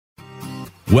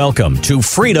Welcome to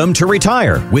Freedom to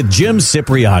Retire with Jim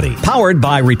Cipriotti, powered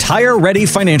by Retire Ready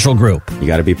Financial Group. You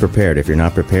got to be prepared. If you're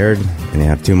not prepared and you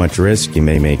have too much risk, you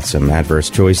may make some adverse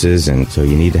choices. And so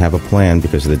you need to have a plan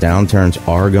because the downturns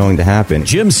are going to happen.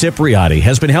 Jim Cipriotti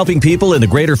has been helping people in the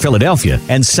greater Philadelphia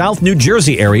and South New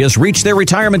Jersey areas reach their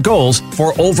retirement goals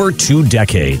for over 2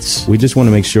 decades. We just want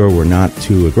to make sure we're not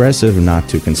too aggressive and not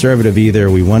too conservative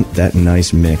either. We want that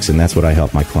nice mix. And that's what I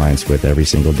help my clients with every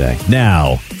single day.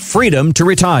 Now, Freedom to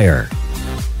Retire.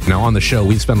 Now on the show,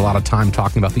 we've spent a lot of time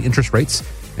talking about the interest rates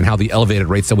and how the elevated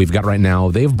rates that we've got right now,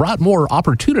 they've brought more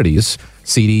opportunities.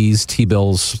 CDs,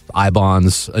 T-bills,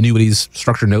 I-bonds, annuities,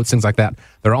 structured notes, things like that.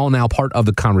 They're all now part of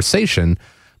the conversation.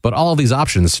 But all of these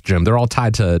options, Jim, they're all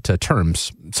tied to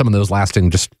terms, some of those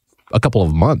lasting just a couple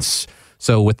of months.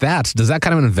 So with that, does that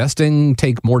kind of investing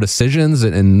take more decisions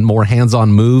and more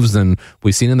hands-on moves than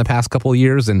we've seen in the past couple of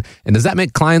years? And does that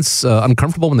make clients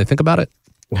uncomfortable when they think about it?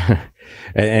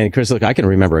 And Chris, look, I can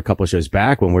remember a couple of shows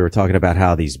back when we were talking about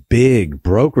how these big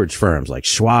brokerage firms like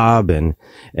Schwab and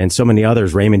so many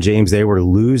others, Raymond James, they were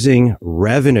losing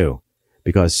revenue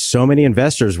because so many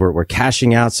investors were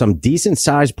cashing out some decent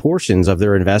sized portions of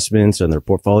their investments and their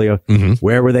portfolio. Mm-hmm.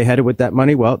 Where were they headed with that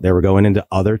money? Well, they were going into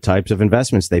other types of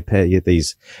investments. They pay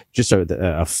these just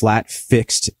a flat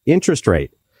fixed interest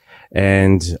rate.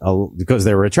 And because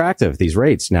they were attractive, these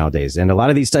rates nowadays. And a lot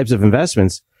of these types of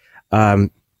investments,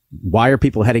 why are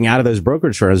people heading out of those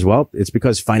brokerage firms? Well, it's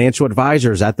because financial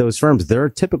advisors at those firms, they're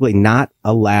typically not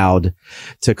allowed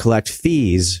to collect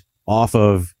fees off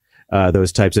of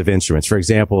those types of instruments. For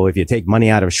example, if you take money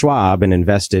out of Schwab and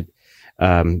invest it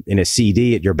in a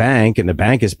CD at your bank and the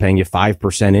bank is paying you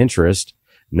 5% interest,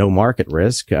 no market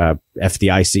risk,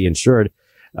 FDIC insured,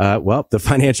 well, the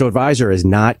financial advisor is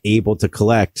not able to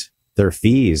collect their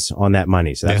fees on that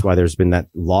money. So that's why there's been that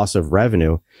loss of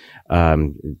revenue.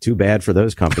 Too bad for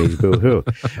those companies. Boo-hoo.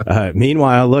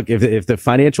 Meanwhile, look, if the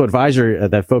financial advisor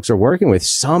that folks are working with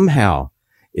somehow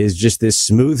is just this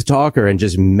smooth talker and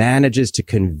just manages to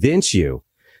convince you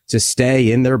to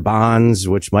stay in their bonds,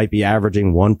 which might be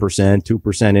averaging 1%,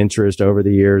 2% interest over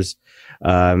the years,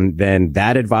 then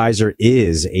that advisor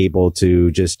is able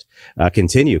to just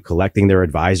continue collecting their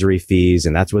advisory fees.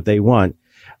 And that's what they want.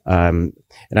 And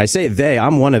I say they,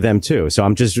 I'm one of them too. So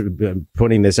I'm just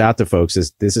putting this out to folks.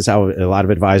 This is how a lot of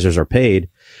advisors are paid.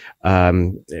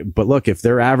 But look, if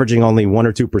they're averaging only 1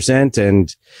 or 2%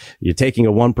 and you're taking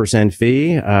a 1%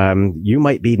 fee, you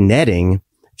might be netting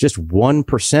just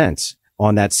 1%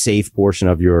 on that safe portion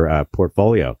of your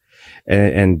portfolio.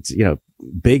 And you know,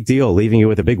 big deal, leaving you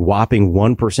with a big whopping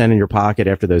 1% in your pocket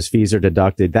after those fees are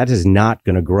deducted. That is not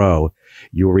going to grow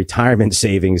your retirement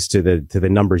savings to the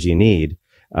numbers you need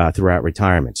throughout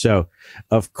retirement. So,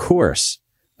 of course,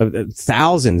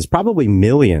 thousands, probably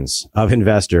millions of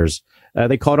investors,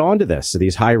 they caught on to this, to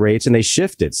these high rates, and they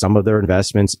shifted some of their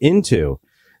investments into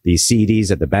these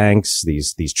CDs at the banks,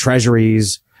 these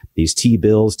treasuries, these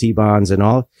T-bills, T-bonds, and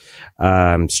all.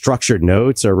 Structured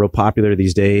notes are real popular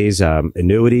these days.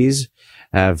 Annuities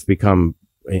have become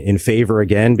in favor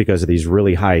again because of these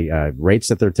really high rates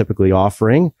that they're typically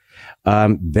offering.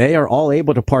 They are all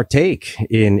able to partake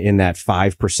in that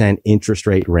 5% interest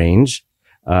rate range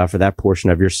for that portion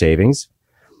of your savings.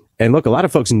 And look, a lot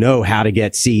of folks know how to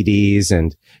get CDs,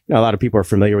 and you know, a lot of people are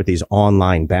familiar with these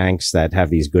online banks that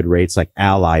have these good rates like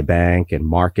Ally Bank and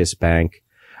Marcus Bank.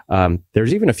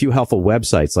 There's even a few helpful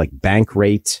websites like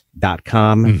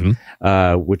bankrate.com,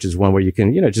 which is one where you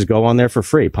can, you know, just go on there for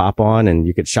free, pop on, and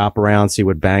you could shop around, see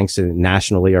what banks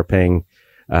nationally are paying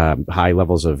high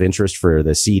levels of interest for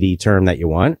the CD term that you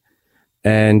want.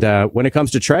 And when it comes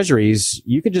to treasuries,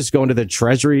 you could just go into the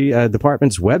Treasury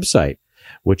Department's website,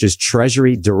 which is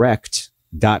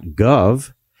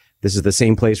treasurydirect.gov. This is the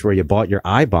same place where you bought your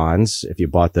I-bonds, if you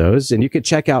bought those, and you could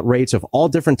check out rates of all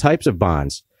different types of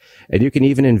bonds. And you can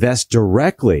even invest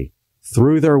directly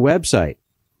through their website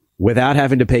without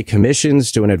having to pay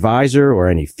commissions to an advisor or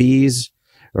any fees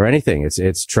or anything.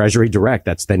 It's Treasury Direct.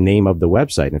 That's the name of the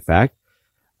website, in fact.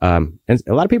 And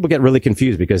a lot of people get really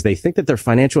confused because they think that their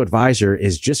financial advisor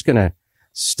is just going to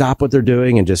stop what they're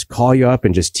doing and just call you up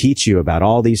and just teach you about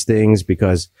all these things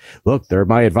because, look, they're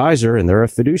my advisor and they're a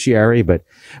fiduciary. But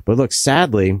look,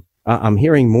 sadly, I'm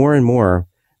hearing more and more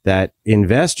that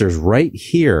investors right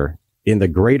here in the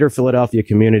greater Philadelphia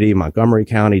community, Montgomery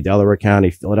County, Delaware County,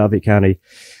 Philadelphia County,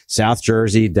 South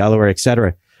Jersey, Delaware,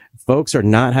 etc., folks are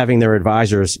not having their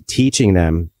advisors teaching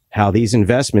them how these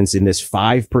investments in this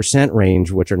 5%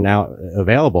 range, which are now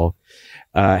available,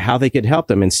 how they could help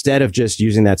them instead of just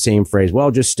using that same phrase, well,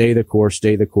 just stay the course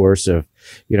of,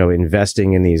 you know,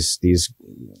 investing in these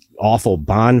awful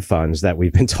bond funds that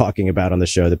we've been talking about on the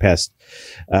show the past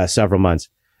several months.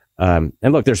 And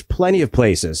look, there's plenty of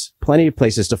places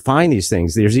to find these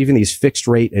things. There's even these fixed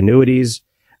rate annuities.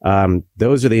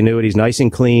 Those are the annuities, nice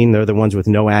and clean. They're the ones with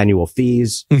no annual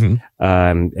fees.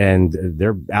 And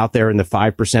they're out there in the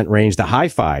 5% range, the high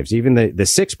fives, even the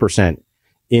 6%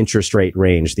 interest rate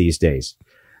range these days.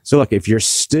 So look, if you're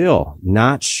still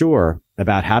not sure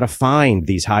about how to find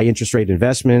these high interest rate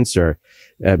investments, or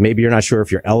maybe you're not sure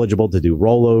if you're eligible to do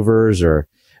rollovers, or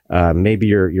maybe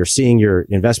you're seeing your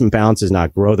investment balances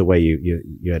not grow the way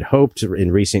you had hoped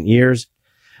in recent years,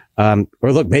 or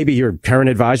look, maybe your current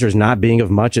advisor is not being of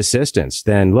much assistance,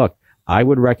 then look, I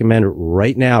would recommend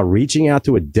right now reaching out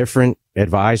to a different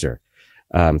advisor.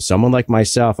 Someone like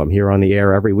myself, I'm here on the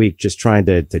air every week just trying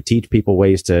to teach people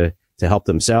ways to help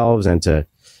themselves and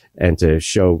to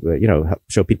show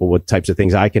people what types of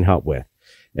things I can help with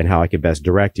and how I can best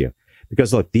direct you.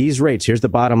 Because look, these rates, here's the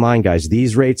bottom line, guys,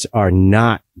 these rates are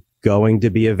not going to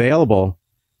be available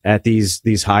at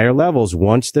these higher levels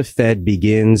once the Fed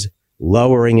begins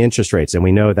lowering interest rates. And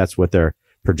we know that's what they're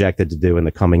projected to do in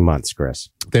the coming months, Chris.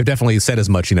 They've definitely said as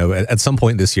much, at some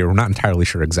point this year. We're not entirely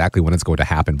sure exactly when it's going to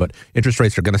happen, but interest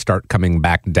rates are going to start coming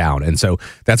back down. And so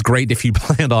that's great if you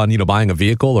planned on, buying a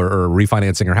vehicle or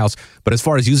refinancing your house. But as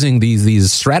far as using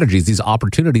these strategies, these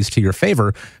opportunities to your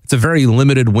favor, it's a very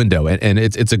limited window. And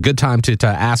it's a good time to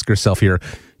ask yourself here,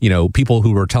 people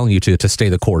who are telling you to stay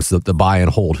the course, the buy and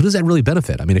hold, who does that really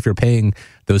benefit? I mean, if you're paying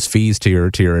those fees to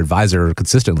your advisor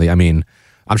consistently, I mean,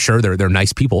 I'm sure they're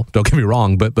nice people. Don't get me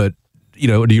wrong, but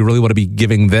do you really want to be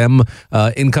giving them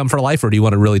income for life, or do you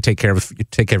want to really take care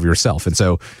of yourself? And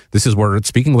so this is where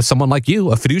speaking with someone like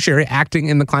you, a fiduciary acting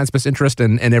in the client's best interest,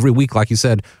 and every week, like you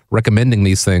said, recommending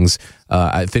these things,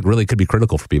 I think really could be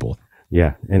critical for people.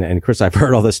 Yeah. And Chris, I've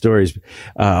heard all the stories.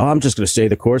 I'm just going to stay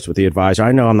the course with the advisor.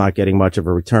 I know I'm not getting much of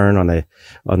a return on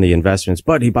the investments,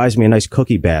 but he buys me a nice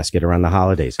cookie basket around the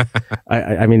holidays.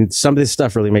 I mean, some of this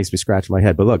stuff really makes me scratch my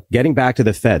head. But look, getting back to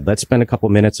the Fed, let's spend a couple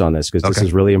minutes on this because this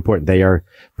is really important. They are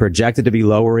projected to be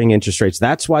lowering interest rates.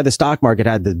 That's why the stock market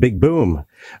had the big boom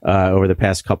over the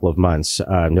past couple of months,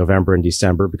 November and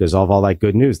December, because of all that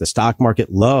good news. The stock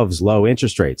market loves low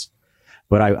interest rates.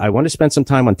 But I want to spend some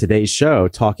time on today's show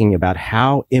talking about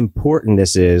how important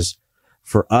this is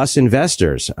for us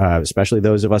investors, especially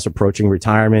those of us approaching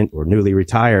retirement or newly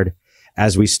retired,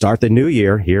 as we start the new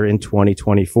year here in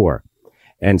 2024.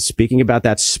 And speaking about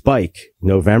that spike,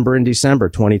 November and December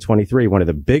 2023, one of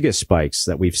the biggest spikes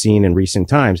that we've seen in recent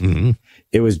times,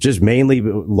 it was just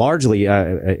largely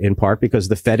in part because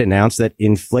the Fed announced that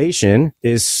inflation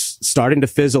is starting to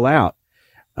fizzle out.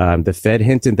 The Fed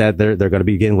hinted that they're going to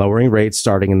begin lowering rates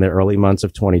starting in the early months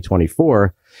of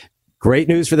 2024. Great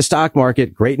news for the stock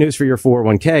market. Great news for your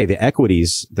 401k, the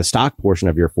equities, the stock portion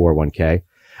of your 401k.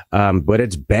 But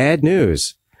it's bad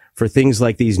news for things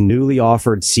like these newly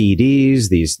offered CDs,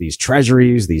 these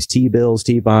treasuries, these T-bills,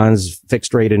 T-bonds,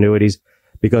 fixed rate annuities,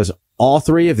 because all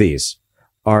three of these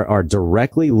are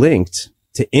directly linked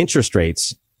to interest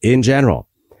rates in general.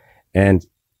 And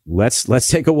let's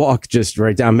take a walk just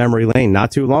right down memory lane.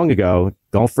 Not too long ago,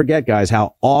 don't forget, guys,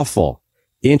 how awful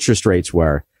interest rates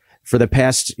were for the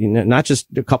past, not just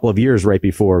a couple of years right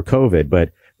before COVID,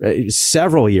 but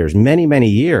several years, many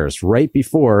years right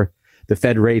before the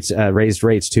Fed raised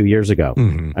rates 2 years ago.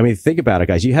 I mean, think about it,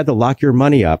 guys. You had to lock your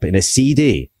money up in a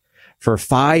CD for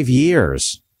 5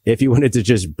 years if you wanted to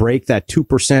just break that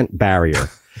 2% barrier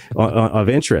of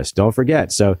interest. Don't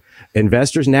forget. So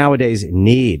investors nowadays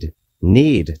need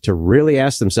to really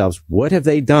ask themselves, what have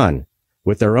they done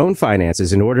with their own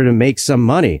finances in order to make some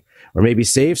money or maybe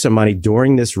save some money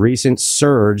during this recent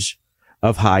surge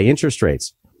of high interest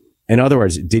rates? In other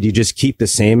words, did you just keep the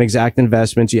same exact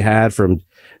investments you had from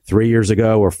 3 years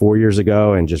ago or 4 years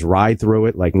ago and just ride through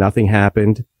it like nothing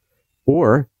happened?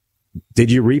 Or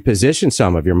did you reposition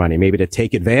some of your money, maybe to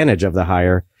take advantage of the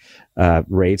higher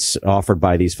rates offered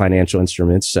by these financial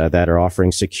instruments that are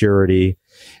offering security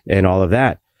and all of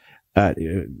that?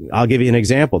 I'll give you an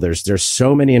example. There's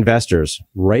so many investors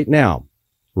right now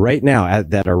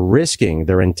that are risking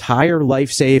their entire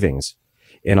life savings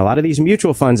in a lot of these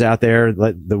mutual funds out there.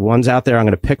 The ones out there, I'm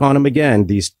going to pick on them again.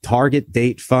 These target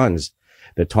date funds,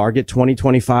 the target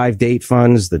 2025 date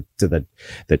funds, the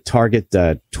target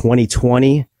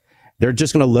 2020. They're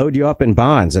just going to load you up in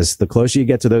bonds. As the closer you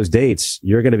get to those dates,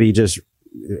 you're going to be just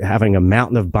having a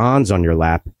mountain of bonds on your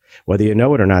lap, whether you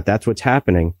know it or not. That's what's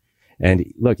happening.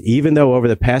 And look, even though over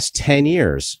the past 10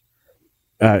 years,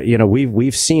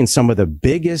 we've seen some of the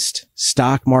biggest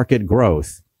stock market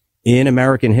growth in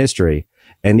American history,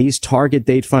 and these target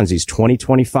date funds, these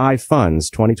 2020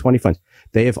 funds,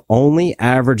 they have only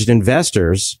averaged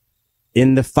investors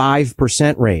in the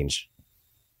 5% range.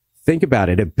 think about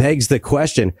it. It begs the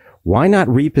question, why not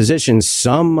reposition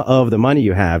some of the money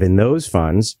you have in those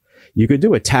funds? You could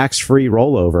do a tax-free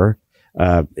rollover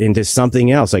into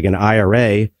something else, like an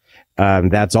IRA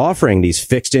that's offering these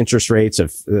fixed interest rates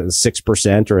of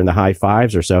 6% or in the high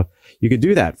fives or so. You could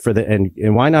do that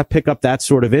and why not pick up that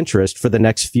sort of interest for the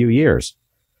next few years,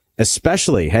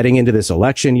 especially heading into this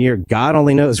election year. God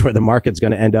only knows where the market's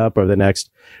going to end up over the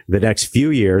next few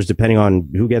years, depending on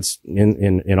who gets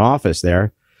in office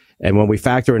there. And when we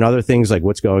factor in other things like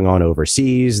what's going on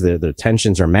overseas, the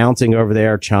tensions are mounting over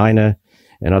there, China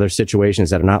and other situations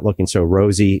that are not looking so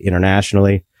rosy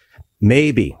internationally.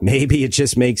 Maybe it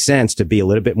just makes sense to be a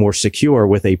little bit more secure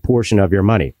with a portion of your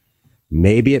money.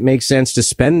 Maybe it makes sense to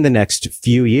spend the next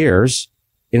few years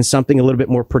in something a little bit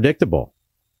more predictable.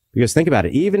 Because think about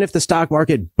it, even if the stock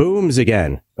market booms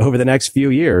again over the next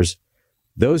few years,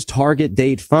 those target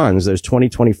date funds, those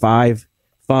 2025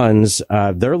 funds,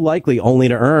 they're likely only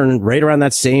to earn right around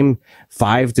that same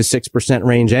 5 to 6%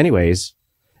 range anyways,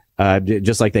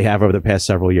 just like they have over the past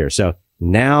several years. So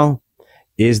now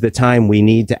is the time we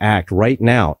need to act right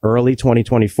now, early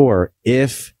 2024,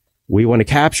 if we want to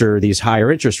capture these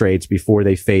higher interest rates before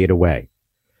they fade away.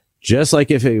 Just like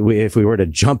if we were to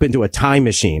jump into a time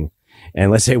machine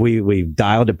and let's say we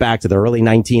dialed it back to the early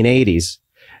 1980s,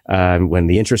 when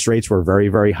the interest rates were very,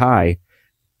 very high,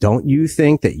 don't you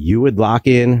think that you would lock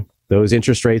in those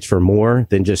interest rates for more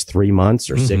than just 3 months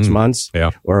or 6 months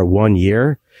or 1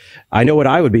 year? I know what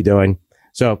I would be doing.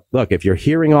 So look, if you're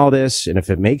hearing all this and if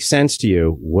it makes sense to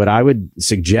you, what I would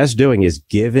suggest doing is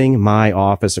giving my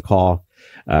office a call.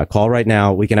 Call right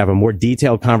now. We can have a more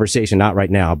detailed conversation, not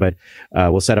right now, but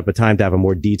we'll set up a time to have a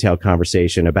more detailed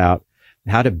conversation about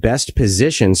how to best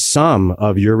position some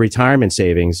of your retirement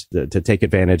savings to take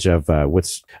advantage of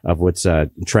what's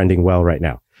trending well right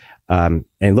now.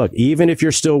 And look, even if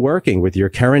you're still working with your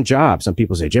current job, some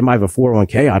people say, Jim, I have a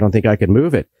 401k. I don't think I can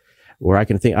move it. Or I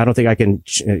don't think I can,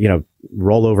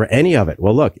 roll over any of it.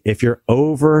 Well, look, if you're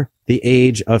over the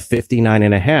age of 59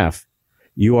 and a half,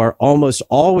 you are almost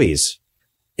always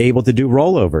able to do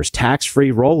rollovers,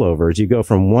 tax-free rollovers. You go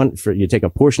from you take a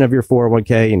portion of your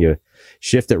 401k and you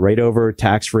shift it right over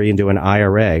tax-free into an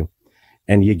IRA,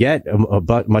 and you get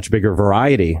a much bigger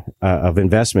variety of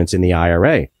investments in the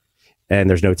IRA. And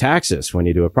there's no taxes when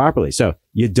you do it properly. So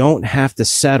you don't have to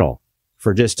settle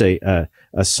for just a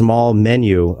small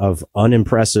menu of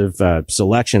unimpressive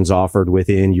selections offered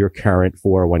within your current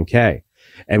 401k.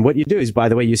 And what you do is, by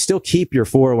the way, you still keep your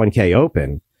 401k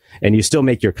open and you still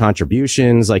make your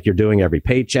contributions like you're doing every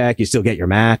paycheck. You still get your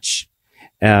match.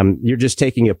 You're just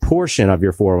taking a portion of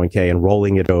your 401k and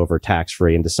rolling it over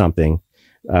tax-free into something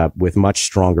with much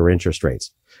stronger interest rates.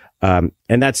 And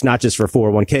that's not just for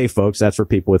 401k, folks. That's for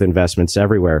people with investments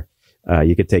everywhere.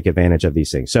 You could take advantage of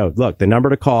these things. So look, the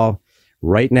number to call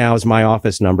right now is my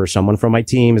office number. Someone from my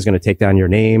team is going to take down your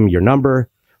name, your number.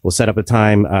 We'll set up a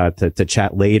time to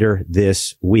chat later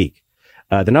this week.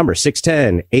 The number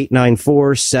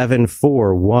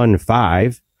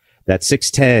 610-894-7415. That's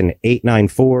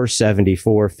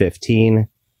 610-894-7415.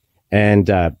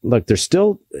 And look, there's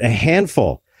still a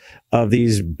handful of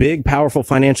these big, powerful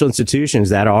financial institutions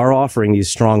that are offering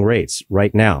these strong rates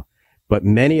right now. But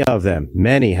many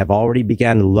have already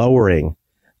begun lowering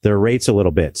their rates a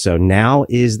little bit. So now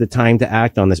is the time to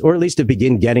act on this, or at least to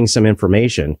begin getting some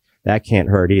information. That can't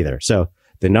hurt either. So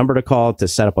the number to call to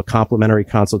set up a complimentary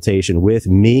consultation with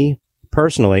me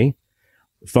personally,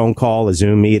 phone call, a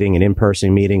Zoom meeting, an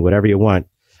in-person meeting, whatever you want.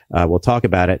 We'll talk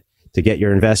about it to get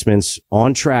your investments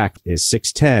on track is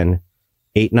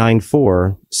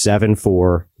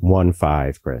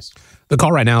 610-894-7415, Chris. The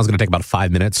call right now is going to take about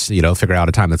 5 minutes, figure out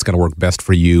a time that's going to work best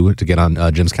for you to get on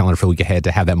Jim's calendar for the week ahead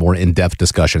to have that more in-depth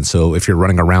discussion. So if you're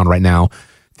running around right now,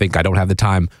 think I don't have the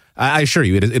time, I assure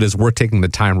you it is worth taking the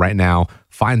time right now.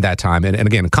 Find that time. And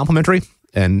again, complimentary,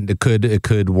 and it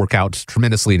could work out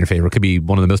tremendously in your favor. It could be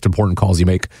one of the most important calls you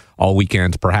make all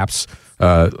weekend, perhaps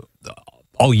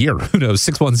all year.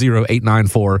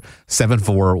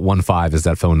 610-894-7415 is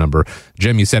that phone number.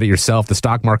 Jim, you said it yourself. The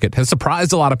stock market has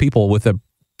surprised a lot of people with a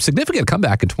significant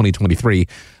comeback in 2023.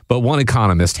 But one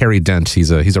economist, Harry Dent,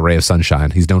 he's a ray of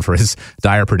sunshine. He's known for his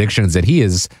dire predictions, and he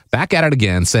is back at it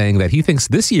again, saying that he thinks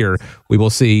this year we will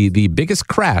see the biggest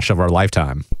crash of our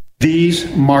lifetime.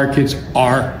 These markets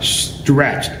are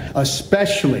stretched,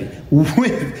 especially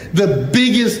with the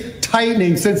biggest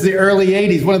tightening since the early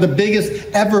 80s, one of the biggest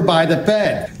ever by the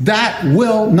Fed. That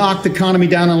will knock the economy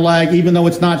down a lag, even though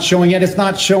it's not showing it. It's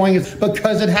not showing it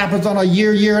because it happens on a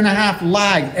year and a half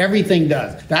lag. Everything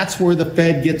does. That's where the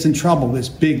Fed gets in trouble, this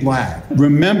big lag.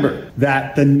 Remember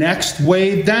that the next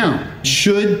wave down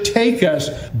should take us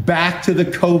back to the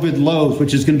COVID lows,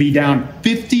 which is going to be down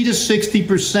 50 to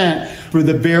 60% for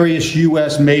the various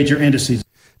U.S. major indices.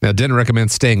 Now, Denton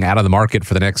recommends staying out of the market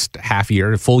for the next half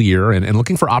year, full year, and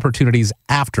looking for opportunities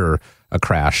after a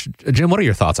crash. Jim, what are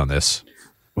your thoughts on this?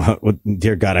 Well,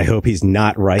 dear God, I hope he's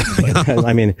not right. But,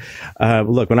 I mean,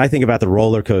 look, when I think about the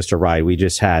roller coaster ride we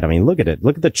just had, I mean, look at it.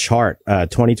 Look at the chart,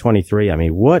 2023. I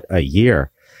mean, what a year.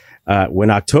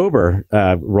 When October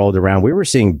rolled around, we were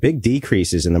seeing big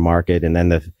decreases in the market. And then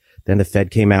the Fed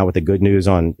came out with the good news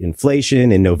on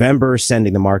inflation in November,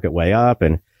 sending the market way up.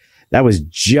 And that was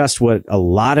just what a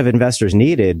lot of investors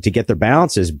needed to get their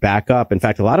balances back up. In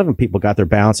fact, a lot of people got their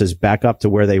balances back up to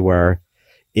where they were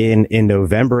in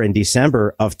November and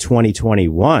December of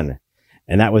 2021.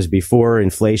 And that was before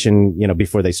inflation,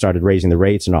 before they started raising the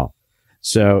rates and all.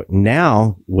 So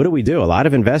now what do? A lot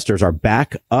of investors are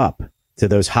back up to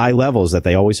those high levels that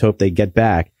they always hope they get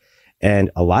back.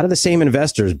 And a lot of the same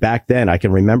investors back then, I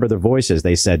can remember their voices.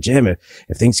 They said, Jim, if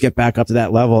things get back up to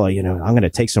that level, I'm going to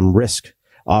take some risk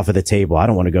off of the table. I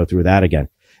don't want to go through that again.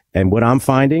 And what I'm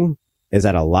finding is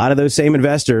that a lot of those same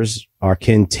investors are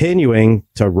continuing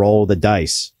to roll the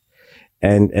dice.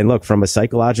 And look, from a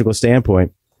psychological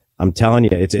standpoint, I'm telling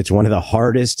you, it's one of the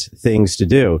hardest things to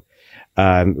do,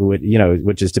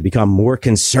 which is to become more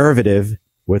conservative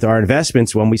with our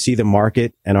investments when we see the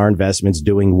market and our investments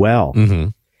doing well. Mm-hmm.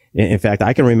 In fact,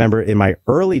 I can remember in my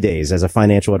early days as a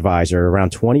financial advisor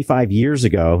around 25 years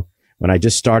ago, when I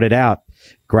just started out,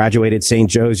 graduated St.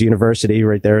 Joe's University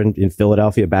right there in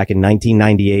Philadelphia back in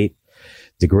 1998.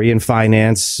 Degree in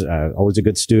finance, always a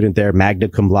good student there, magna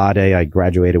cum laude I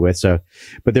graduated with. So,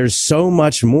 but there's so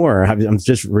much more. I'm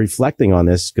just reflecting on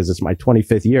this because it's my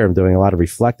 25th year. I'm doing a lot of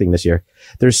reflecting this year.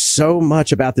 There's so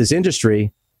much about this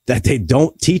industry that they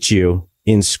don't teach you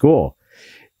in school.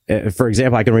 For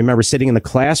example, I can remember sitting in the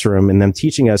classroom and them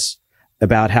teaching us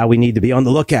about how we need to be on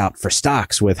the lookout for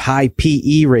stocks with high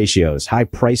PE ratios, high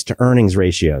price to earnings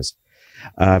ratios.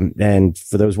 And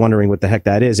for those wondering what the heck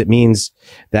that is, it means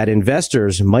that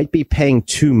investors might be paying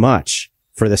too much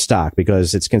for the stock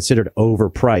because it's considered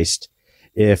overpriced.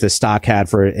 If the stock had,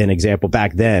 for an example,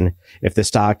 back then, if the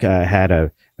stock had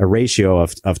a ratio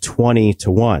of 20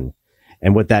 to 1.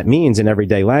 And what that means in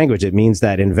everyday language, it means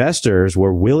that investors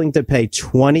were willing to pay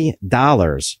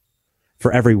 $20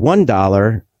 for every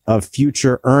 $1 of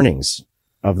future earnings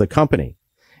of the company.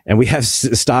 And we have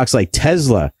stocks like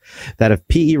Tesla that have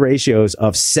PE ratios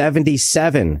of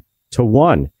 77 to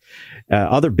 1.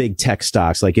 Other big tech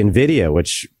stocks like Nvidia,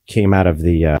 which came out of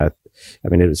the,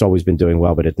 it's always been doing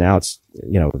well, but it's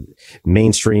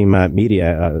mainstream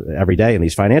media every day in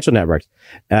these financial networks.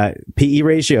 PE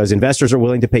ratios, investors are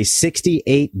willing to pay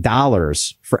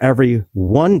 $68 for every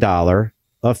 $1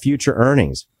 of future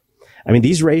earnings. I mean,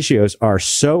 these ratios are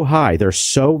so high, they're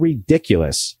so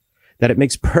ridiculous that it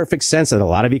makes perfect sense that a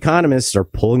lot of economists are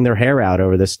pulling their hair out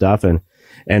over this stuff and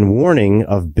warning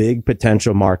of big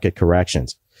potential market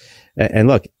corrections. And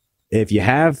look, if you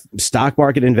have stock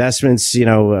market investments,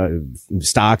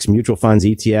 stocks, mutual funds,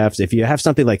 ETFs, if you have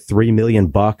something like $3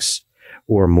 million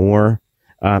or more,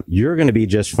 you're going to be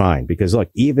just fine. Because look,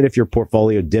 even if your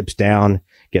portfolio dips down,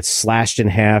 gets slashed in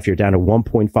half, you're down to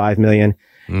 1.5 million.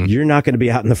 You're not going to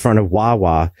be out in the front of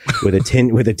Wawa with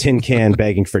a tin can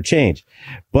begging for change.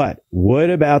 But what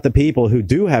about the people who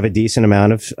do have a decent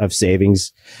amount of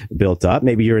savings built up?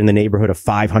 Maybe you're in the neighborhood of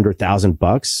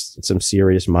 $500,000, some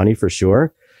serious money for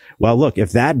sure. Well, look,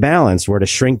 if that balance were to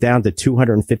shrink down to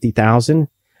 250,000,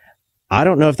 I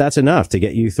don't know if that's enough to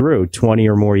get you through 20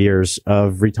 or more years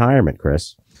of retirement,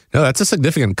 Chris. No, that's a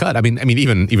significant cut. I mean,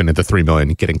 even at the 3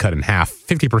 million getting cut in half,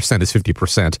 50% is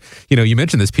 50%. You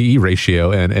mentioned this PE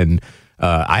ratio, and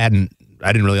I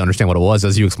didn't really understand what it was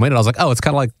as you explained it. I was like, oh, it's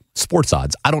kind of like sports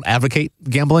odds. I don't advocate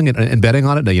gambling and betting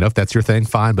on it. If that's your thing,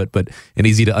 fine, but an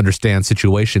easy to understand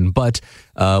situation. But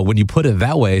when you put it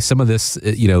that way, some of this,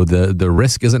 the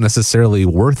risk isn't necessarily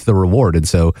worth the reward, and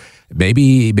so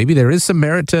maybe there is some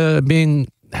merit to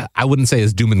being, I wouldn't say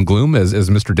as doom and gloom as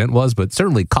Mr. Dent was, but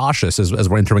certainly cautious as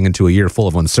we're entering into a year full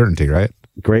of uncertainty, right?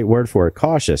 Great word for it.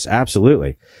 Cautious.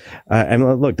 Absolutely.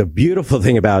 And look, the beautiful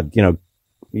thing about,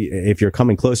 if you're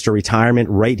coming close to retirement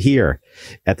right here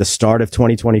at the start of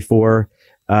 2024,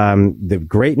 the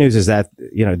great news is that,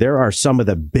 there are some of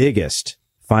the biggest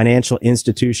financial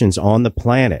institutions on the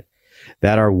planet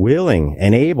that are willing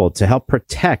and able to help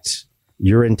protect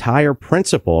your entire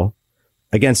principal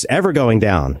against ever going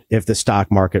down if the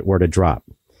stock market were to drop.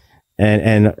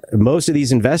 And most of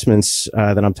these investments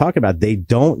that I'm talking about, they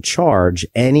don't charge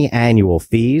any annual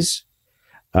fees.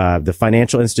 The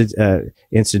financial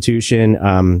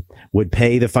institution would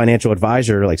pay the financial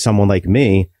advisor, like someone like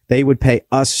me. They would pay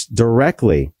us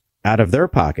directly out of their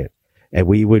pocket, and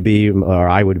we would be, or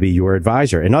I would be, your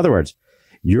advisor. In other words,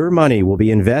 your money will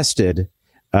be invested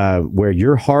where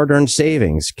your hard-earned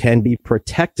savings can be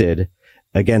protected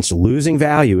against losing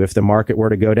value if the market were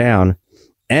to go down,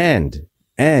 and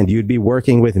you'd be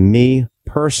working with me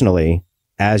personally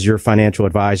as your financial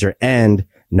advisor and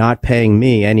not paying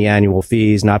me any annual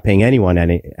fees, not paying anyone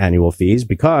any annual fees,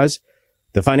 because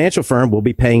the financial firm will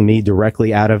be paying me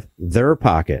directly out of their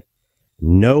pocket.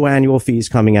 No annual fees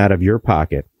coming out of your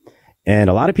pocket. And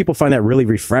a lot of people find that really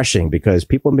refreshing, because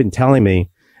people have been telling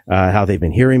me how they've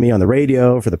been hearing me on the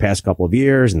radio for the past couple of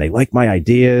years, and they like my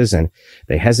ideas, and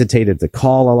they hesitated to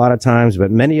call a lot of times, but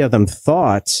many of them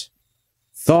thought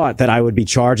that I would be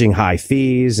charging high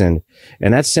fees, and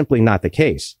that's simply not the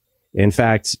case. In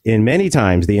fact, in many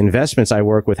times, the investments I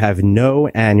work with have no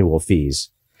annual fees,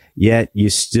 yet you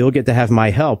still get to have my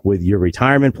help with your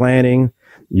retirement planning,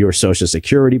 your Social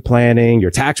Security planning,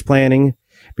 your tax planning,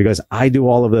 because I do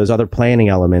all of those other planning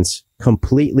elements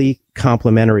completely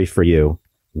complimentary for you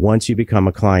once you become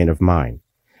a client of mine.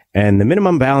 And the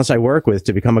minimum balance I work with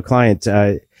to become a client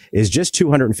is just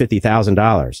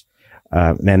 $250,000.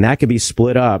 And that could be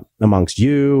split up amongst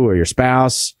you or your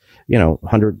spouse,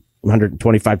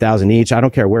 125,000 each. I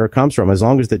don't care where it comes from. As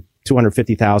long as the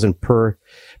 250,000 per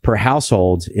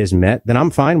household is met, then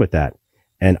I'm fine with that.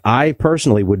 And I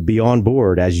personally would be on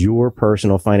board as your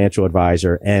personal financial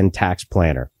advisor and tax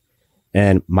planner.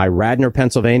 And my Radnor,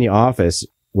 Pennsylvania office,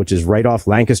 which is right off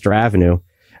Lancaster Avenue.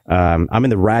 I'm in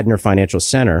the Radnor Financial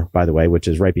Center, by the way, which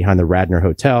is right behind the Radnor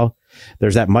Hotel.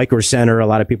 There's that Micro Center. A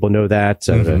lot of people know that.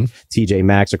 The TJ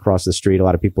Maxx across the street. A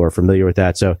lot of people are familiar with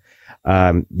that. So,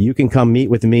 you can come meet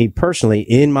with me personally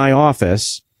in my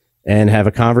office and have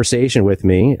a conversation with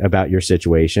me about your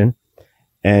situation.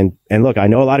 And look, I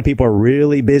know a lot of people are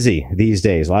really busy these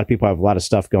days. A lot of people have a lot of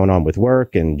stuff going on with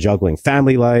work and juggling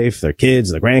family life, their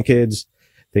kids, their grandkids,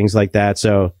 things like that.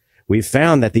 So we've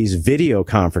found that these video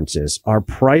conferences are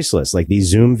priceless. Like these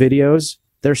Zoom videos,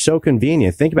 they're so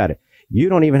convenient. Think about it. You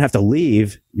don't even have to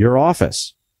leave your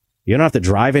office. You don't have to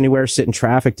drive anywhere, sit in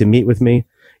traffic to meet with me.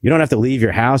 You don't have to leave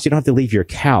your house. You don't have to leave your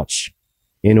couch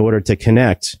in order to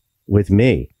connect with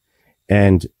me.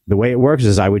 And the way it works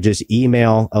is I would just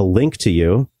email a link to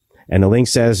you, and the link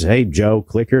says, "Hey, Joe,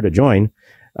 click here to join."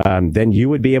 Then you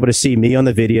would be able to see me on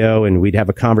the video, and we'd have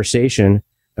a conversation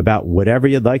about whatever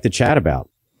you'd like to chat about.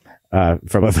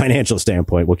 From a financial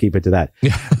standpoint, we'll keep it to that.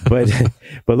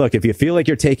 But look, if you feel like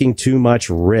you're taking too much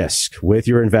risk with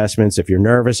your investments, if you're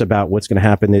nervous about what's going to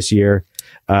happen this year,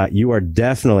 you are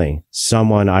definitely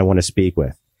someone I want to speak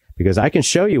with, because I can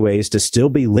show you ways to still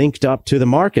be linked up to the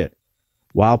market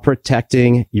while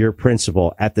protecting your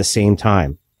principal at the same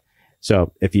time.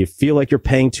 So if you feel like you're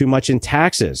paying too much in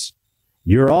taxes,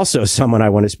 you're also someone I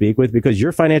want to speak with, because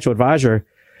your financial advisor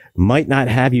might not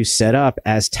have you set up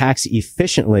as tax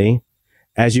efficiently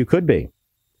as you could be.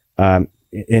 And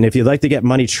if you'd like to get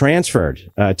money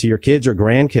transferred to your kids or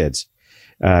grandkids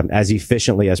as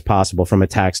efficiently as possible from a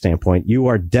tax standpoint, you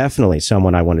are definitely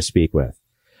someone I want to speak with.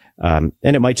 And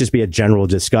it might just be a general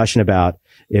discussion about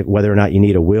whether or not you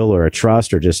need a will or a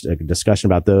trust, or just a discussion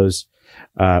about those.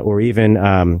 Or even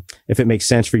if it makes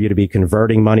sense for you to be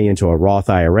converting money into a Roth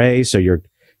IRA so your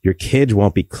kids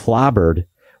won't be clobbered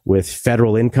with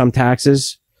federal income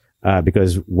taxes,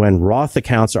 because when Roth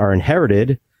accounts are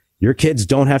inherited, your kids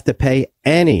don't have to pay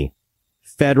any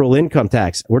federal income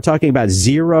tax. We're talking about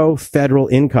zero federal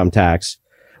income tax,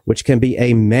 which can be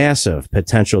a massive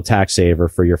potential tax saver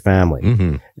for your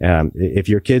family. If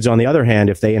your kids, on the other hand,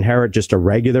 if they inherit just a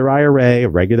regular IRA, a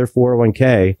regular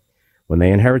 401k, when they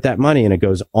inherit that money and it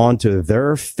goes onto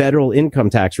their federal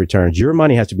income tax returns, your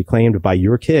money has to be claimed by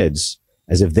your kids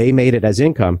as if they made it as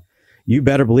income. You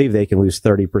better believe they can lose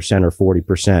 30% or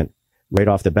 40% right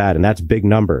off the bat. And that's big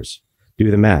numbers. Do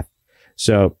the math.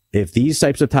 So if these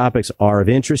types of topics are of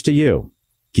interest to you,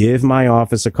 give my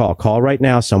office a call. Call right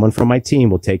now. Someone from my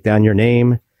team will take down your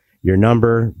name, your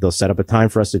number. They'll set up a time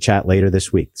for us to chat later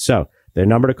this week. So the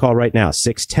number to call right now,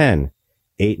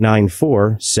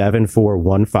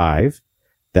 610-894-7415.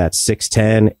 That's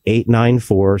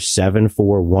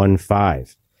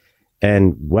 610-894-7415.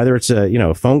 And whether it's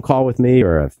a phone call with me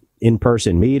or a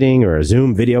in-person meeting or a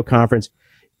Zoom video conference,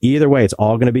 either way, it's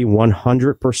all going to be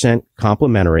 100%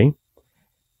 complimentary.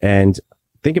 And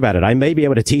think about it. I may be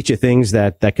able to teach you things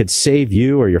that could save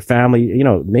you or your family,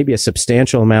 maybe a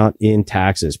substantial amount in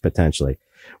taxes potentially.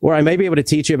 Or I may be able to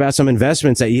teach you about some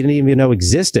investments that you didn't even know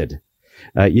existed.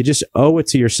 You just owe it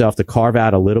to yourself to carve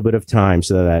out a little bit of time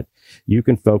so that you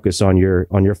can focus on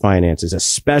your finances,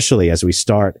 especially as we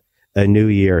start a new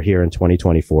year here in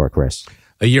 2024, Chris.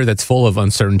 A year that's full of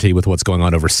uncertainty with what's going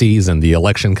on overseas and the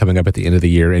election coming up at the end of the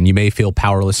year. And you may feel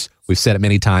powerless. We've said it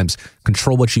many times.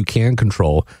 Control what you can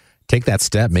control. Take that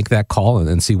step, make that call,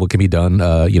 and see what can be done,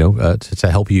 to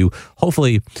help you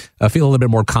hopefully feel a little bit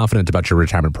more confident about your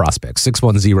retirement prospects.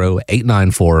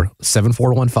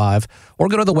 610-894-7415, or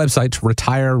go to the website,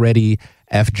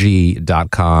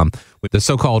 retirereadyfg.com. With the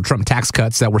so-called Trump tax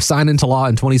cuts that were signed into law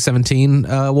in 2017,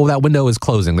 that window is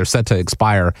closing. They're set to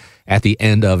expire at the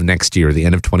end of next year, the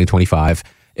end of 2025.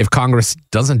 If Congress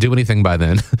doesn't do anything by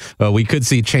then, we could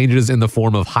see changes in the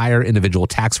form of higher individual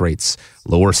tax rates,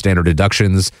 lower standard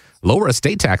deductions, lower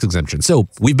estate tax exemption. So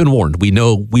we've been warned. We've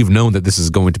known that this is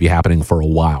going to be happening for a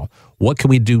while. What can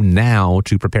we do now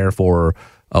to prepare for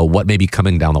what may be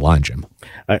coming down the line, Jim?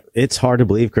 It's hard to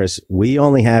believe, Chris. We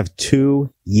only have 2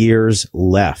 years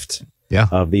left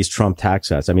of these Trump tax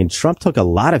cuts. I mean, Trump took a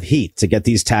lot of heat to get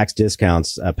these tax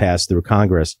discounts passed through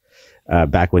Congress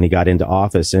back when he got into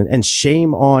office. And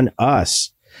shame on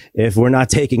us if we're not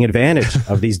taking advantage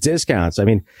of these discounts. I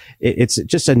mean, it's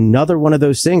just another one of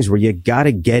those things where you got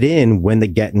to get in when the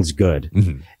getting's good.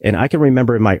 Mm-hmm. And I can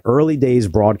remember in my early days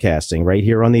broadcasting right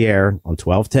here on the air on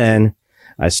 1210,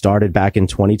 I started back in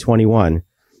 2021.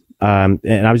 And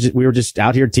we were just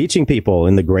out here teaching people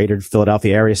in the greater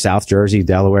Philadelphia area, South Jersey,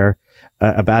 Delaware,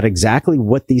 about exactly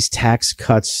what these tax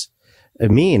cuts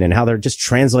mean and how they're just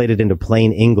translated into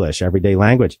plain English, everyday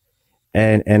language.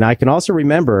 And I can also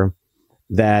remember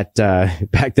that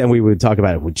back then we would talk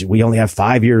about it. We only have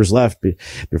 5 years left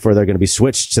before they're going to be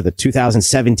switched to the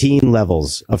 2017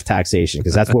 levels of taxation,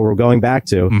 because that's what we're going back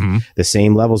to, mm-hmm. the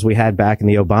same levels we had back in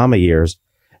the Obama years.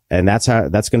 And that's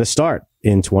going to start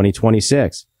in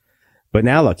 2026. But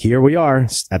now look, here we are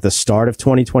at the start of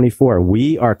 2024.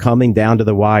 We are coming down to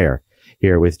the wire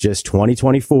here with just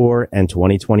 2024 and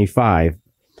 2025.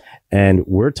 And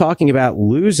we're talking about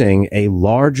losing a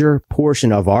larger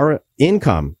portion of our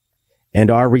income and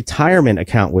our retirement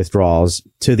account withdrawals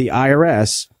to the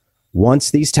IRS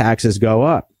once these taxes go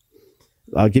up.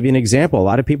 I'll give you an example. A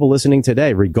lot of people listening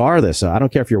today, regardless, I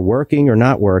don't care if you're working or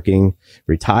not working,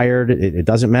 retired, it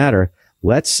doesn't matter.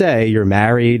 Let's say you're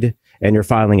married and you're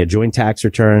filing a joint tax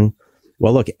return.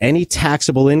 Well, look, any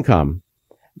taxable income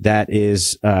that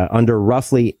is under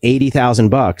roughly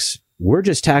 $80,000, we're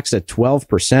just taxed at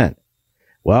 12%.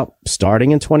 Well,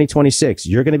 starting in 2026,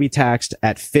 you're going to be taxed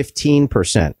at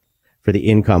 15% for the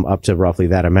income up to roughly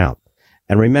that amount.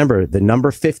 And remember, the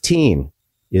number 15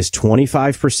 is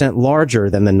 25% larger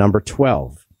than the number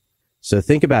 12. So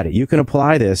think about it. You can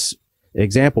apply this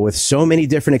example with so many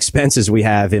different expenses we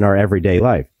have in our everyday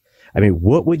life. I mean,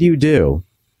 what would you do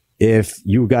if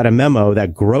you got a memo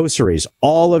that groceries,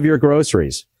 all of your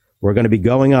groceries, were going to be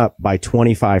going up by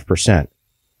 25%?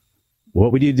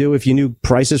 What would you do if you knew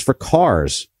prices for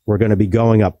cars were going to be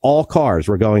going up? All cars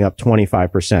were going up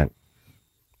 25%.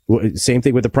 Same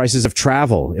thing with the prices of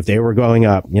travel. If they were going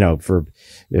up, for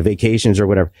vacations or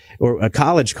whatever, or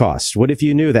college costs. What if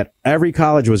you knew that every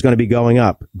college was going to be going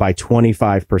up by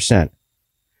 25%?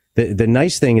 The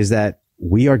nice thing is that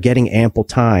we are getting ample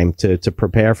time to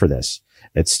prepare for this.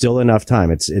 It's still enough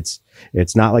time. It's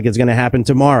not like it's going to happen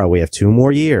tomorrow. We have 2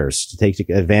 more years to take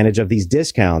advantage of these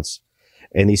discounts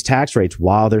and these tax rates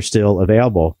while they're still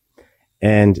available.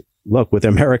 And look, with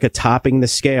America topping the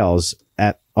scales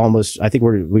at almost, I think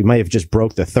we might have just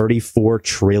broke the $34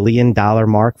 trillion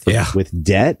mark with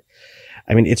debt.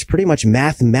 I mean, it's pretty much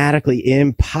mathematically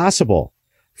impossible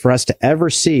for us to ever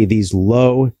see these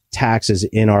low taxes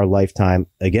in our lifetime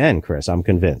again, Chris. I'm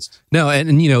convinced. No,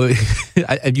 and you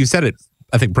said it,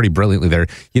 I think, pretty brilliantly there.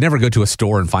 You never go to a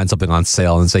store and find something on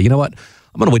sale and say, you know what,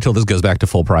 I'm going to wait till this goes back to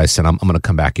full price and I'm going to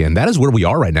come back in. That is where we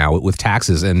are right now with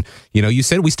taxes. And, you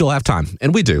said we still have time,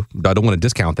 and we do. I don't want to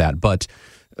discount that, but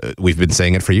we've been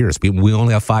saying it for years. We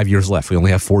only have 5 years left. We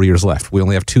only have 4 years left. We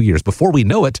only have 2 years. Before we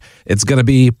know it, it's going to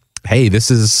be, hey,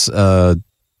 this is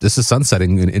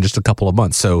sunsetting in just a couple of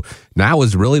months. So now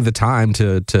is really the time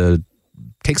to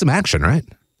take some action, right?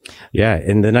 Yeah.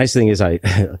 And the nice thing is a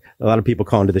lot of people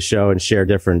call into the show and share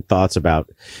different thoughts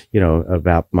about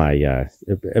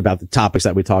the topics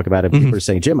that we talk about. And people are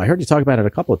saying, Jim, I heard you talk about it a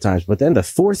couple of times, but then the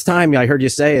 4th time I heard you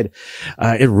say it,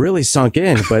 it really sunk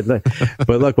in. But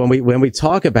look, when we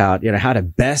talk about, how to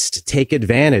best take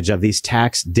advantage of these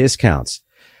tax discounts,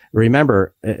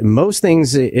 remember, most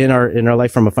things in our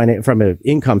life from an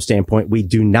income standpoint, we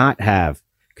do not have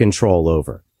control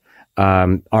over.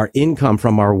 Our income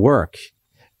from our work.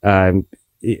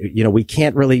 We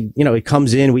can't really, it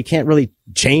comes in, we can't really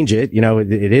change it.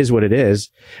 It is what it is.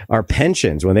 Our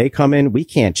pensions, when they come in, we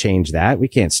can't change that. We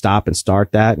can't stop and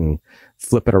start that and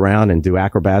flip it around and do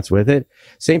acrobats with it.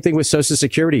 Same thing with Social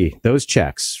Security. Those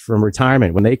checks from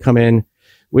retirement, when they come in,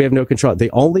 we have no control.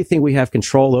 The only thing we have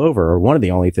control over, or one of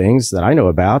the only things that I know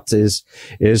about, is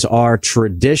our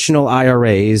traditional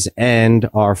IRAs and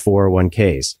our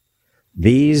 401ks.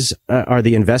 These are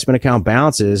the investment account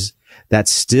balances that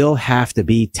still have to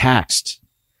be taxed.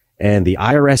 And the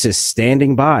IRS is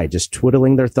standing by, just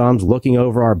twiddling their thumbs, looking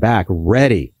over our back,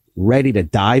 ready to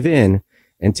dive in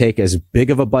and take as big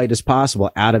of a bite as possible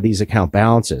out of these account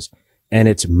balances. And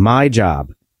it's my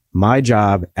job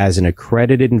as an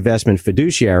accredited investment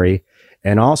fiduciary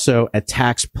and also a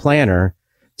tax planner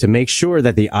to make sure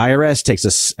that the IRS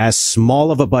takes as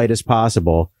small of a bite as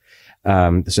possible,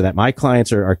 so that my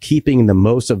clients are keeping the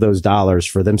most of those dollars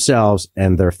for themselves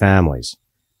and their families.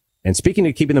 And speaking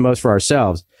of keeping the most for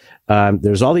ourselves,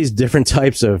 there's all these different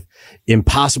types of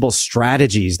impossible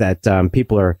strategies that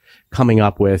people are coming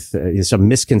up with, some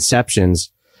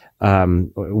misconceptions.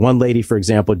 One lady, for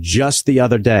example, just the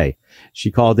other day, she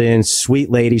called in,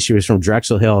 sweet lady. She was from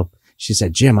Drexel Hill. She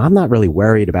said, Jim, I'm not really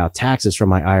worried about taxes from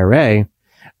my IRA,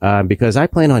 because I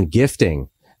plan on gifting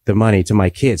the money to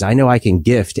my kids. I know I can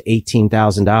gift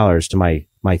 $18,000 to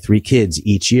my 3 kids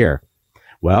each year.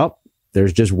 Well,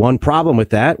 there's just one problem with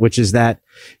that, which is that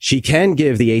she can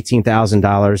give the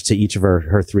 $18,000 to each of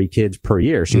her 3 kids per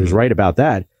year. She was right about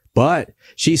that, but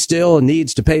she still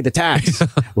needs to pay the tax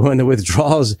when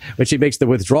she makes the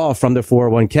withdrawal from the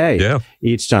 401k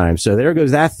each time. So there goes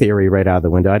that theory right out of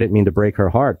the window. I didn't mean to break her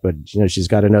heart, but she's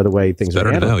got to know the way things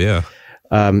are handled. Better to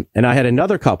know, and I had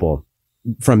another couple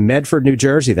from Medford, New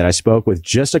Jersey that I spoke with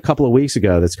just a couple of weeks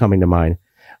ago that's coming to mind.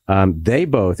 They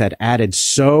both had added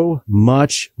so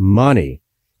much money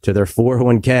to their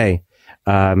 401k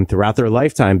throughout their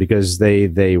lifetime because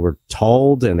they were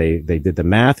told and they did the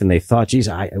math and they thought, geez,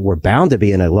 we're bound to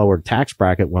be in a lower tax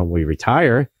bracket when we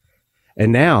retire.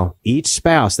 And now each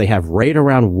spouse, they have right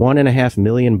around $1.5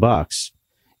 million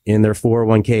in their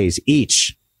 401ks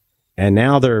each. And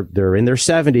now they're in their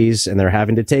 70s and they're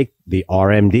having to take the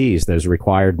RMDs, those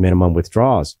required minimum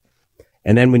withdrawals.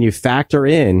 And then when you factor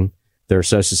in their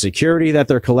Social Security that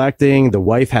they're collecting, the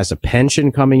wife has a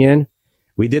pension coming in.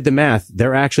 We did the math.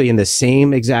 They're actually in the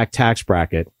same exact tax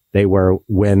bracket they were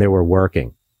when they were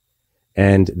working.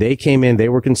 And they came in, they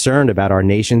were concerned about our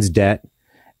nation's debt.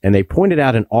 And they pointed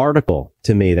out an article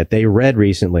to me that they read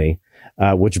recently,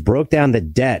 which broke down the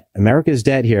debt, America's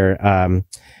debt here,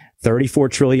 $34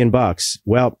 trillion.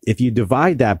 Well, if you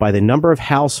divide that by the number of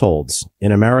households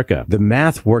in America, the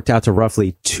math worked out to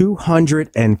roughly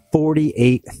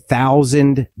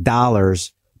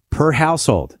 $248,000 per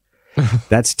household.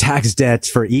 That's tax debts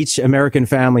for each American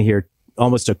family here,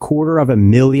 almost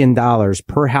 $250,000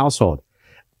 per household.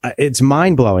 It's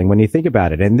mind blowing when you think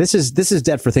about it. And this is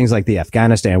debt for things like the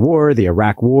Afghanistan war, the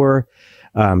Iraq war,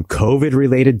 COVID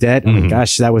related debt. I mean,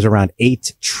 gosh, that was around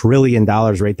 $8 trillion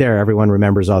right there. Everyone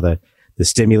remembers all the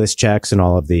stimulus checks and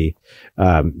all of the,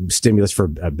 stimulus for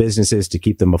businesses to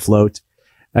keep them afloat.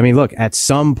 I mean, look, at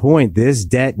some point, this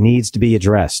debt needs to be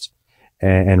addressed.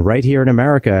 And right here in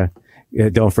America,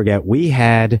 don't forget, we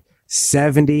had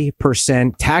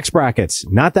 70% tax brackets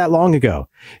not that long ago,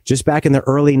 just back in the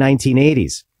early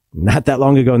 1980s, not that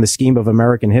long ago in the scheme of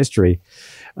American history.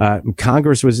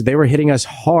 Congress they were hitting us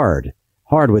hard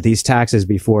with these taxes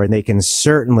before, and they can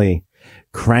certainly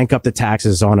crank up the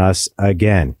taxes on us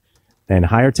again. And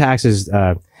higher taxes,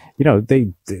 the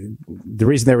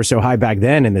reason they were so high back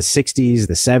then in the 60s,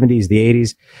 the 70s, the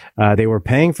 80s, they were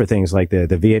paying for things like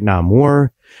the Vietnam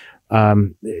War.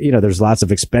 There's lots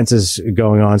of expenses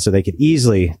going on, so they could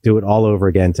easily do it all over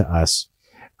again to us.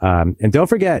 And don't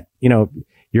forget,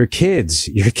 your kids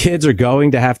are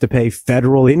going to have to pay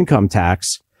federal income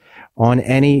tax on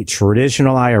any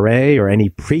traditional IRA or any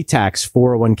pre-tax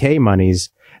 401k monies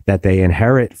that they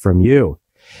inherit from you.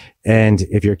 And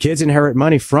if your kids inherit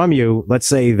money from you, let's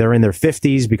say they're in their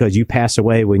 50s because you pass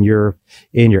away when you're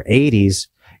in your 80s,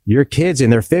 your kids in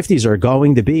their 50s are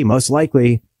going to be most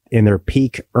likely in their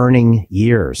peak earning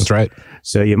years. That's right.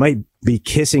 So you might be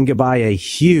kissing goodbye a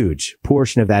huge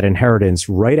portion of that inheritance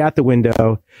right out the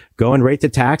window, going right to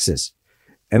taxes.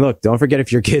 And look, don't forget,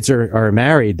 if your kids are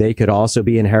married, they could also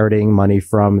be inheriting money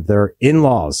from their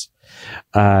in-laws.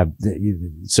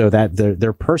 So that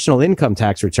their personal income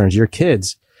tax returns, your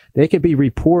kids, they could be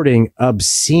reporting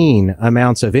obscene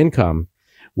amounts of income,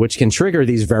 which can trigger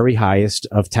these very highest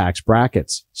of tax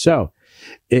brackets. So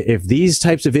if these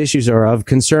types of issues are of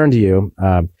concern to you,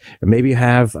 or maybe you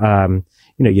have,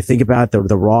 you think about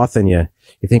the Roth and you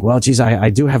think, well, geez, I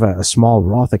do have a small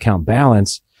Roth account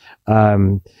balance.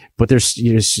 But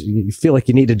you feel like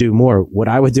you need to do more. What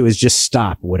I would do is just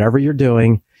stop whatever you're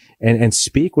doing and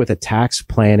speak with a tax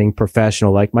planning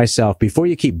professional like myself before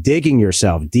you keep digging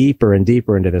yourself deeper and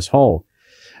deeper into this hole.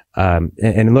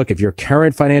 And look, if your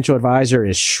current financial advisor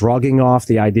is shrugging off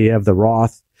the idea of the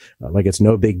Roth, like it's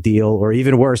no big deal, or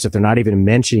even worse, if they're not even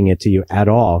mentioning it to you at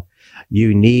all,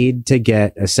 you need to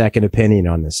get a second opinion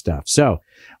on this stuff. So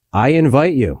I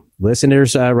invite you,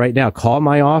 listeners, right now, call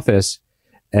my office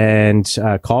and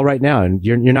call right now. And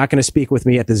you're not going to speak with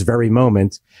me at this very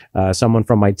moment. Someone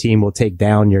from my team will take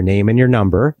down your name and your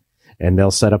number, and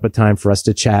they'll set up a time for us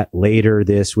to chat later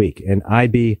this week. And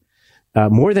I'd be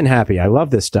more than happy. I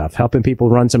love this stuff, helping people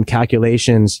run some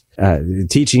calculations,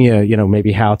 teaching you,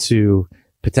 maybe how to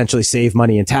potentially save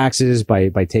money in taxes by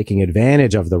taking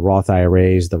advantage of the Roth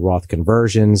IRAs, the Roth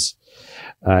conversions,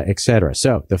 et cetera.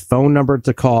 So the phone number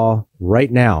to call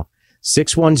right now,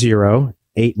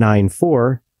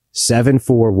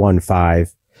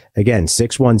 610-894-7415. Again,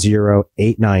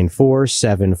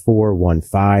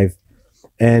 610-894-7415.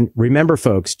 And remember,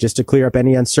 folks, just to clear up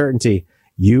any uncertainty,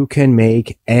 you can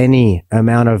make any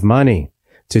amount of money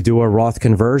to do a Roth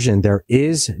conversion. There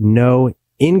is no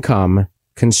income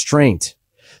constraint.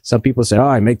 Some people say, oh,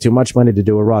 I make too much money to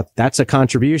do a Roth. That's a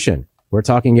contribution. We're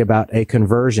talking about a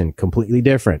conversion, completely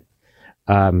different.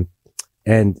 And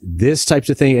this types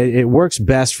of thing, it works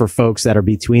best for folks that are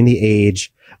between the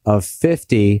age of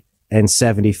 50 and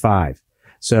 75.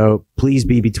 So please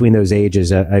be between those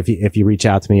ages if you reach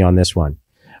out to me on this one.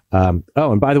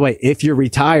 And by the way, if you're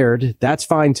retired, that's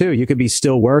fine too. You could be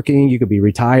still working. You could be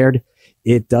retired.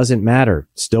 It doesn't matter.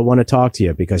 Still want to talk to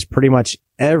you because pretty much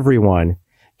everyone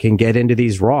can get into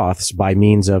these Roths by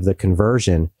means of the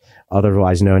conversion,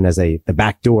 otherwise known as the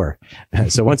back door.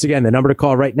 So once again, the number to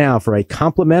call right now for a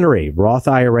complimentary Roth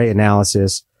IRA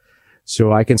analysis,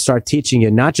 so I can start teaching you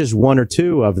not just one or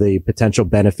two of the potential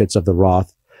benefits of the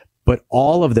Roth, but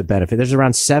all of the benefits. There's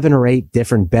around 7 or 8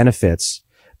 different benefits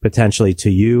potentially to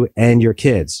you and your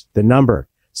kids. The number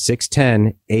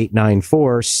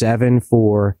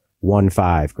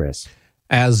 610-894-7415, Chris.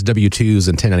 As W-2s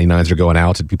and 1099s are going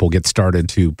out and people get started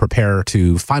to prepare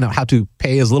to find out how to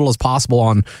pay as little as possible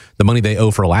on the money they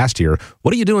owe for last year,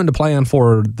 what are you doing to plan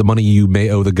for the money you may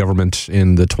owe the government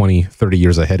in the 20, 30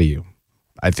 years ahead of you?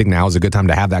 I think now is a good time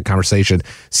to have that conversation.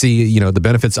 See, the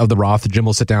benefits of the Roth. Jim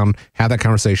will sit down, have that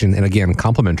conversation. And again,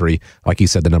 complimentary, like you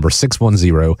said, the number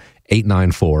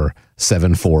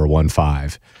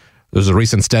 610-894-7415. There's a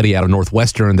recent study out of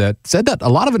Northwestern that said that a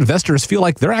lot of investors feel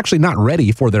like they're actually not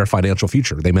ready for their financial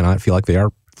future. They may not feel like they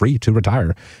are free to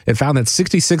retire. It found that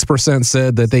 66%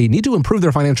 said that they need to improve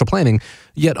their financial planning,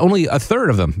 yet only a third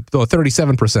of them, though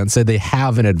 37%, said they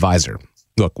have an advisor.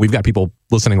 Look, we've got people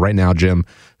listening right now, Jim,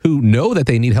 who know that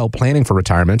they need help planning for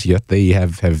retirement, yet they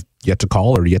have yet to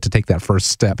call or yet to take that first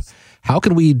step. How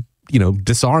can we,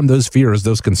 disarm those fears,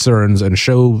 those concerns, and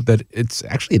show that it's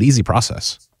actually an easy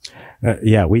process?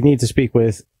 We need to speak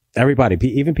with everybody,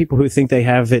 even people who think they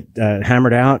have it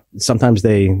hammered out. Sometimes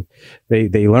they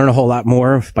learn a whole lot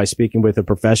more by speaking with a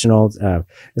professional. And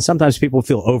sometimes people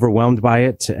feel overwhelmed by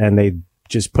it and they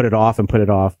just put it off.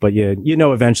 But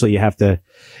eventually you have to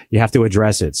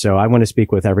address it. So I want to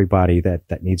speak with everybody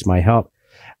that needs my help.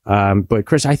 But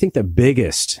Chris, I think the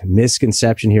biggest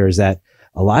misconception here is that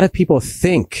a lot of people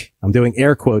think, I'm doing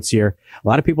air quotes here, a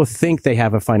lot of people think they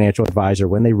have a financial advisor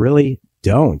when they really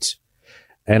don't.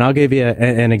 And I'll give you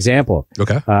an example.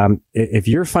 Okay. If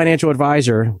your financial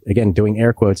advisor, again, doing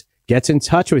air quotes, gets in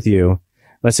touch with you,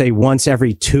 let's say once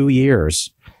every 2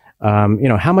 years,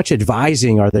 how much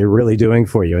advising are they really doing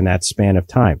for you in that span of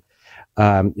time?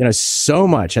 So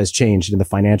much has changed in the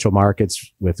financial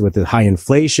markets with the high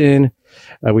inflation.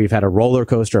 We've had a roller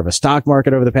coaster of a stock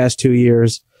market over the past 2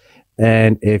 years.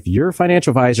 And if your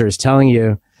financial advisor is telling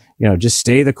you, just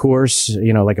stay the course,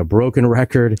 like a broken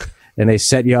record, and they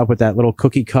set you up with that little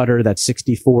cookie cutter, that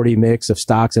 60-40 mix of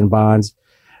stocks and bonds,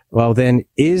 well, then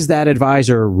is that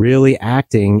advisor really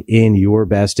acting in your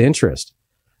best interest?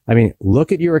 I mean,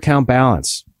 look at your account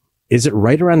balance. Is it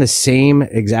right around the same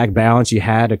exact balance you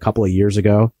had a couple of years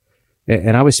ago?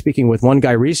 And I was speaking with one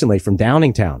guy recently from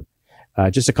Downingtown,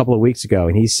 just a couple of weeks ago,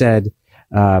 and he said,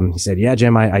 yeah,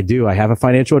 Jim, I do. I have a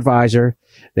financial advisor.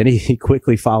 Then he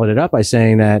quickly followed it up by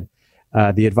saying that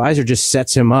the advisor just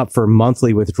sets him up for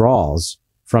monthly withdrawals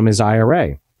from his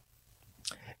IRA.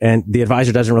 And the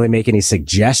advisor doesn't really make any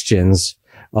suggestions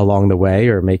along the way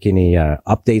or make any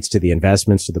updates to the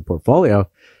investments, to the portfolio.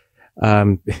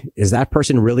 is that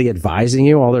person really advising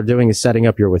you? All they're doing is setting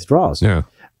up your withdrawals. Yeah.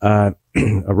 A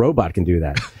robot can do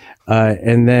that.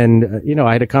 And then,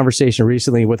 I had a conversation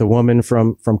recently with a woman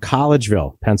from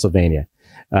Collegeville, Pennsylvania.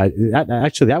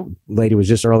 That lady was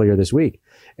just earlier this week.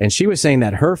 And she was saying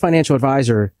that her financial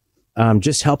advisor,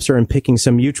 just helps her in picking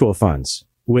some mutual funds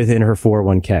within her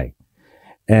 401k.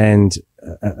 And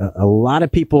a lot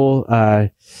of people,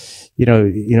 might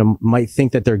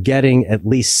think that they're getting at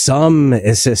least some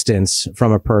assistance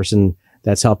from a person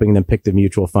that's helping them pick the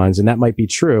mutual funds. And that might be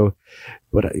true.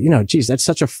 But, that's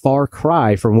such a far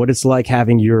cry from what it's like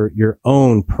having your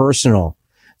own personal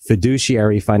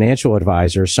fiduciary financial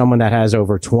advisor, someone that has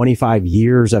over 25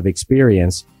 years of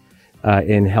experience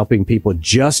in helping people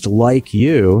just like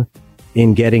you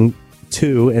in getting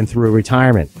to and through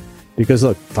retirement. Because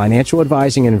look, financial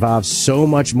advising involves so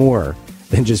much more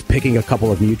than just picking a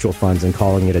couple of mutual funds and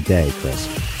calling it a day, Chris.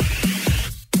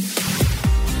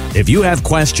 If you have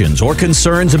questions or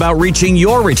concerns about reaching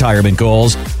your retirement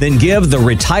goals, then give the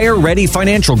Retire Ready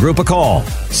Financial Group a call,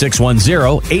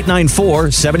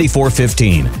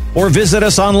 610-894-7415, or visit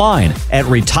us online at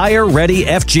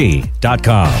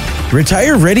retirereadyfg.com.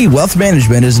 Retire Ready Wealth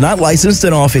Management is not licensed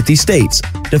in all 50 states.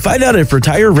 To find out if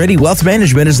Retire Ready Wealth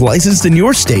Management is licensed in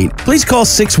your state, please call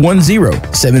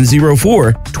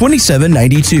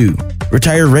 610-704-2792.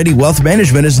 Retire Ready Wealth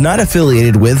Management is not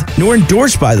affiliated with nor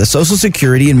endorsed by the Social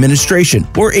Security Administration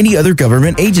or any other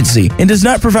government agency and does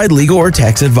not provide legal or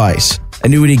tax advice.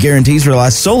 Annuity guarantees rely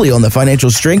solely on the financial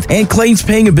strength and claims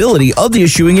paying ability of the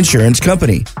issuing insurance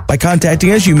company. By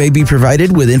contacting us, you may be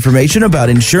provided with information about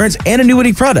insurance and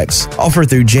annuity products offered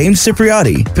through James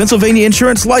Cipriotti, Pennsylvania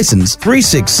Insurance License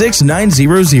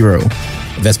 366900.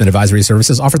 Investment advisory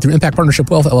services offered through Impact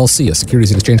Partnership Wealth, LLC, a Securities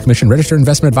and Exchange Commission registered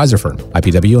investment advisor firm.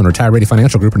 IPW and Retire Ready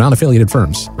Financial Group are non-affiliated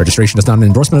firms. Registration is not an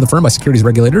endorsement of the firm by securities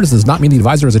regulators and does not mean the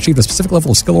advisor has achieved a specific level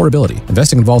of skill or ability.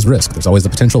 Investing involves risk. There's always the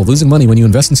potential of losing money when you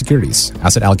invest in securities.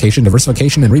 Asset allocation,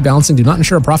 diversification, and rebalancing do not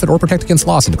ensure a profit or protect against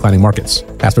loss in declining markets.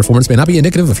 Past performance may not be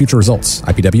indicative of future results.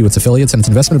 IPW, its affiliates, and its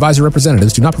investment advisor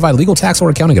representatives do not provide legal, tax,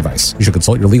 or accounting advice. You should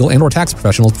consult your legal and or tax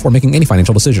professional before making any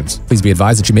financial decisions. Please be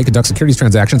advised that you may conduct securities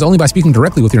transactions only by speaking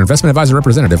directly with your investment advisor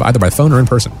representative, either by phone or in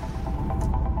person.